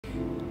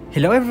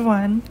Hello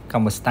everyone!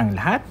 Kamustang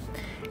lahat?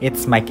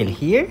 It's Mikel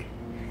here.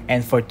 And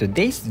for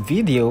today's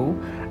video,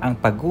 ang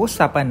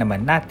pag-uusapan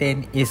naman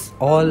natin is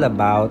all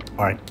about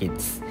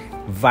orchids.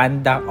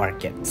 Vanda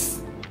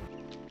orchids.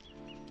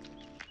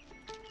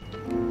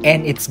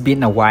 And it's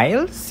been a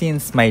while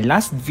since my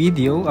last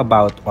video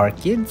about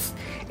orchids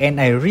and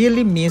I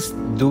really missed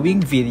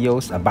doing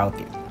videos about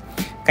it.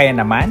 Kaya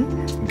naman,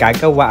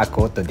 gagawa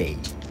ako today.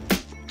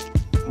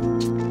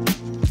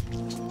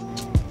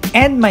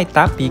 And my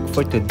topic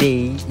for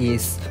today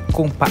is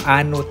kung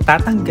paano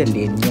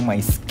tatanggalin yung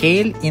mga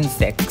scale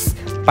insects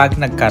pag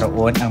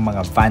nagkaroon ang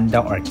mga Vanda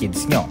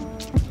orchids nyo.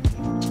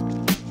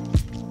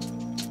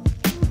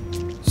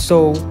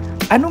 So,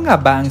 ano nga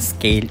ba ang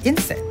scale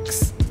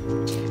insects?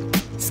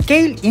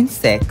 Scale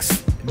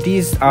insects,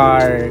 these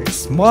are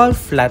small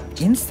flat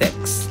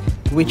insects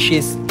which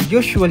is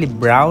usually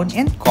brown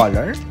in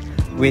color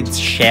with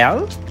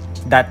shell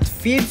that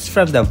feeds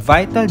from the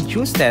vital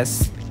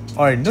juices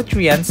or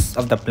nutrients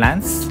of the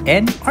plants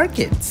and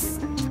orchids.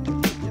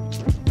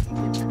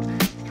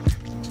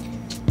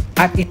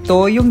 At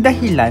ito yung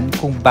dahilan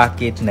kung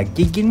bakit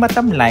nagiging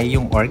matamlay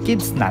yung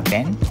orchids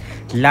natin,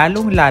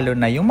 lalong-lalo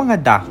na yung mga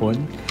dahon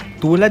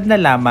tulad na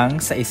lamang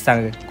sa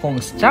isang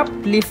kung strap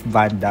leaf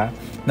vanda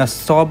na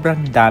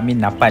sobrang dami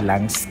na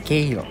palang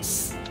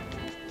scales.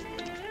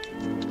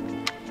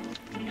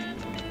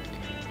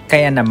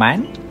 Kaya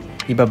naman,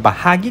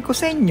 ibabahagi ko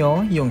sa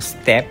inyo yung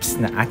steps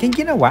na aking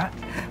ginawa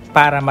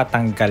para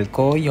matanggal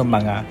ko yung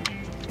mga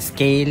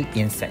scale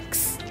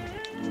insects.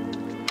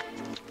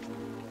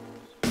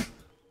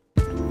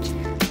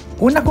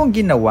 Una kong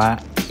ginawa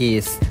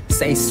is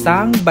sa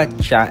isang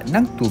batya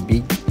ng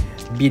tubig,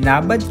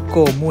 binabad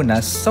ko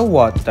muna sa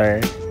water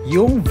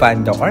yung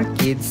Vanda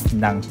orchids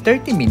ng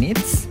 30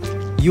 minutes,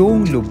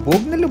 yung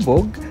lubog na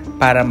lubog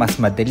para mas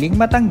madaling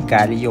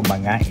matanggal yung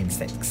mga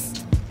insects.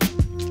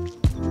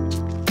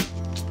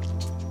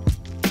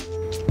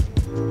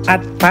 At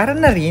para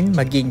na rin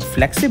maging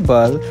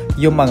flexible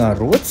yung mga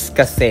roots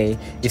kasi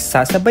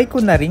isasabay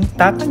ko na rin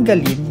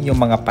tatanggalin yung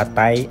mga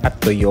patay at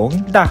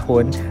tuyong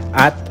dahon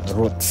at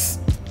roots.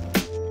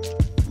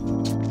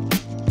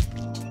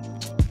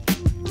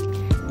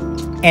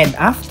 And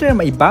after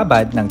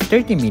maibabad ng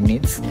 30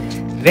 minutes,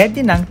 ready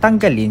nang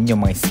tanggalin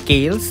yung mga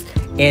scales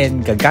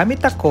and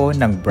gagamit ako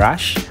ng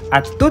brush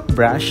at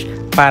toothbrush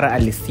para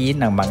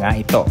alisin ang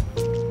mga ito.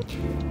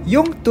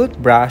 Yung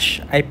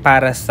toothbrush ay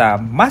para sa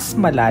mas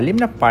malalim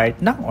na part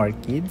ng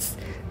orchids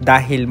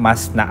dahil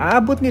mas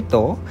naaabot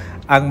nito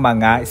ang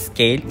mga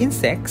scale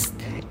insects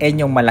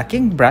and yung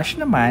malaking brush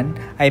naman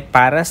ay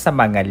para sa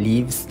mga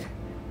leaves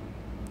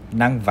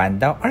ng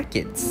Vanda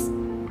orchids.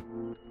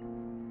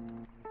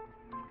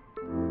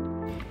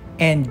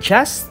 And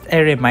just a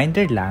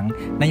reminder lang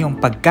na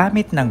yung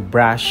paggamit ng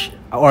brush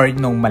or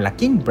nung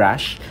malaking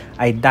brush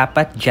ay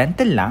dapat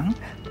gentle lang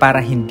para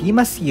hindi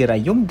masira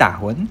yung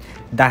dahon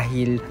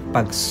dahil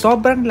pag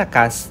sobrang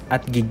lakas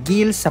at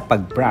gigil sa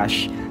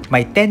pagbrush,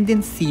 may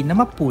tendency na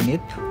mapunit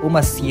o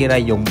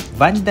masira yung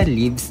Vanda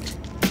leaves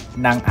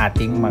ng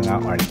ating mga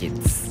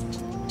orchids.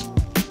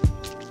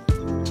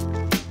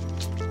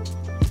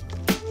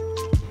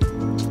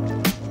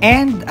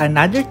 And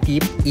another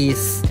tip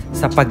is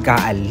sa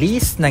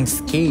pag-aalis ng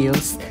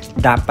scales,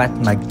 dapat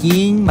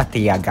maging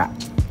matiyaga.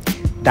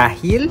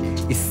 Dahil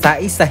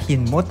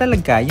isa-isahin mo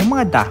talaga yung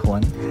mga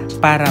dahon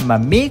para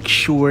ma-make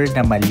sure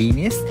na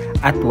malinis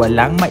at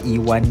walang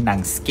maiwan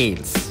ng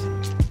scales.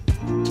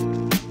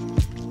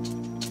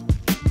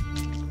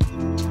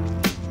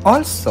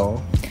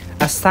 Also,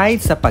 aside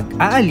sa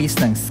pag-aalis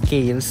ng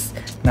scales,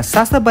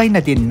 nasasabay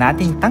na din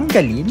nating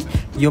tanggalin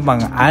yung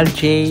mga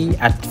algae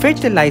at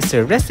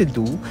fertilizer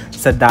residue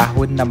sa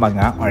dahon ng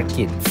mga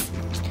orchids.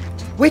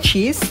 Which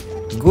is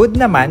good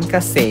naman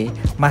kasi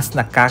mas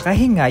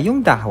nakakahinga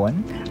yung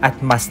dahon at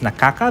mas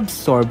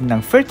nakaka-absorb ng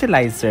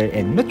fertilizer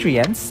and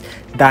nutrients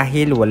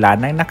dahil wala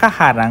nang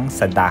nakaharang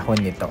sa dahon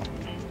nito.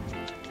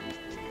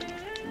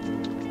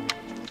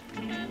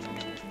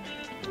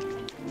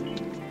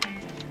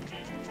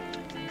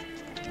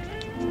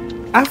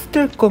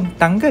 After kong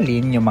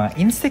tanggalin yung mga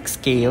insect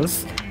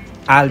scales,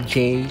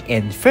 algae,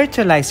 and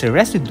fertilizer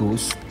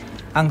residues,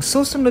 ang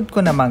susunod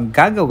ko namang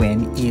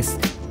gagawin is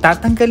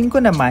tatanggalin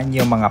ko naman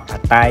yung mga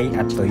patay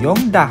at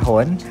tuyong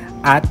dahon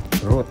at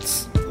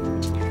roots.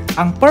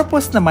 Ang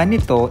purpose naman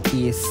nito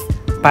is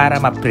para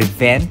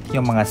ma-prevent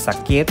yung mga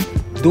sakit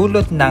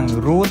dulot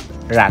ng root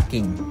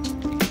rotting.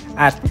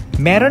 At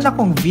meron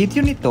akong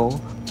video nito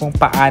kung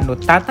paano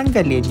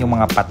tatanggalin yung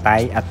mga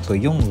patay at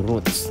tuyong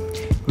roots.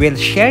 We'll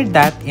share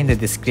that in the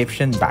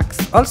description box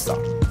also.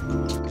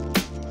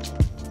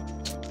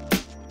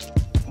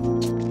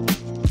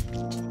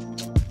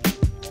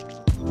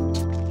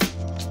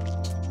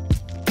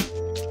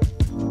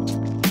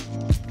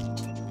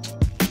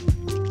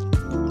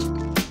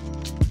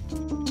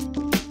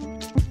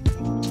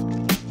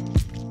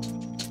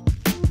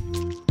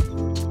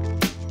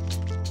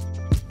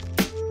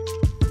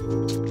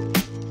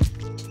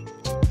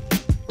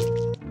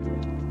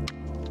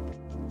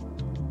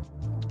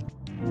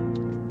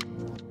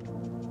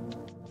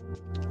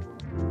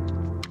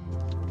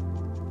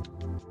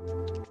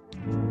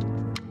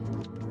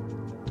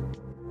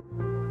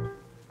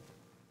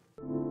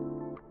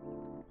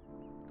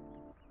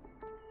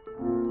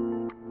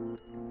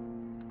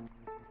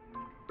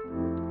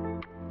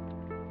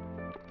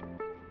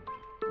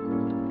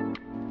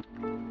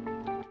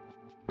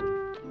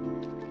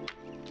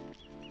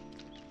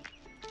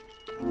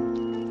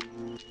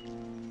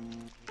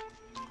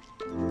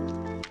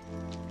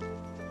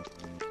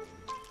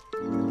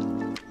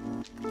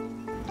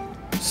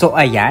 So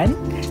ayan,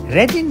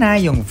 ready na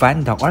yung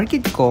Vanda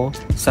orchid ko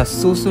sa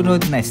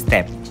susunod na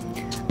step.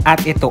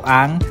 At ito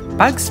ang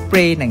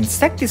pag-spray ng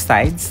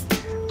insecticides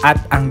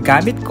at ang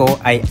gamit ko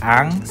ay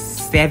ang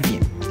 7.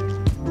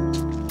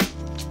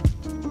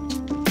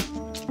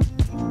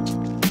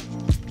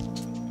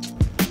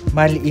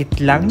 Maliit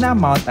lang na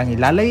amount ang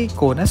ilalagay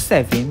ko na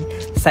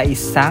 7 sa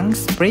isang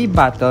spray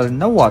bottle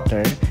na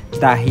water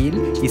dahil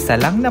isa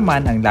lang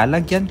naman ang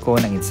lalagyan ko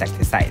ng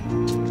insecticide.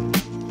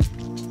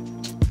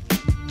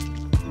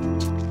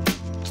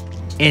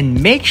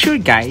 And make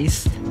sure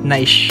guys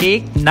na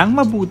i-shake ng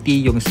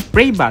mabuti yung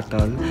spray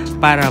bottle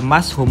para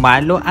mas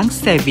humalo ang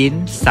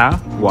 7 sa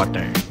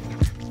water.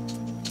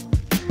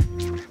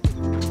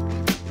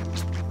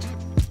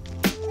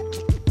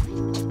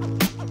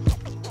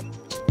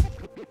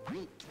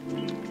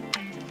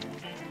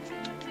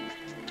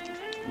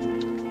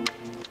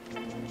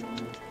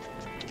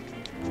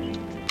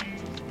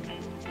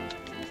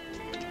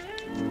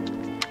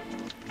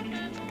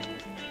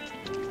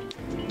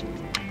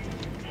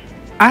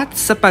 At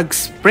sa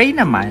pag-spray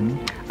naman,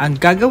 ang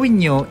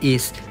gagawin nyo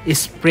is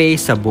spray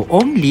sa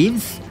buong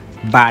leaves,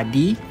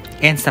 body,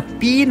 and sa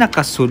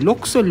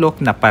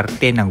pinakasulok-sulok na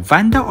parte ng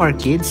Vanda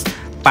orchids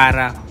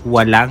para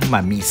walang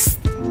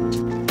ma-miss.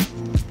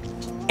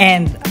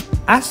 And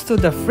as to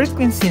the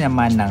frequency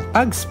naman ng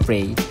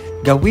pag-spray,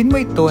 gawin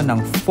mo ito ng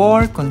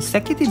 4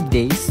 consecutive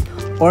days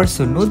or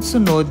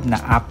sunod-sunod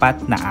na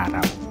 4 na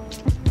araw.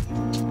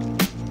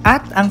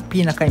 At ang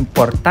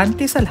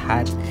pinaka-importante sa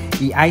lahat,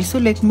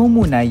 i-isolate mo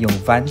muna yung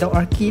Vanda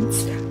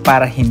orchids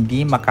para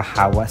hindi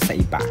makahawa sa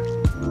iba.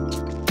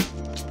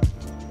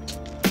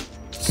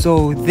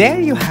 So there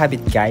you have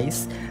it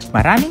guys.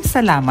 Maraming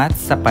salamat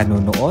sa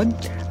panunood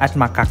at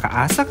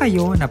makakaasa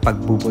kayo na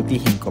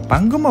pagbubutihin ko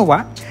pang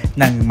gumawa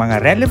ng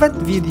mga relevant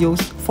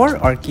videos for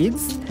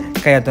orchids.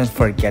 Kaya don't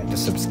forget to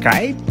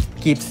subscribe,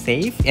 keep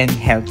safe and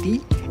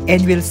healthy,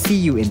 and we'll see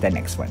you in the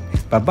next one.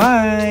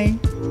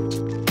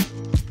 Bye-bye!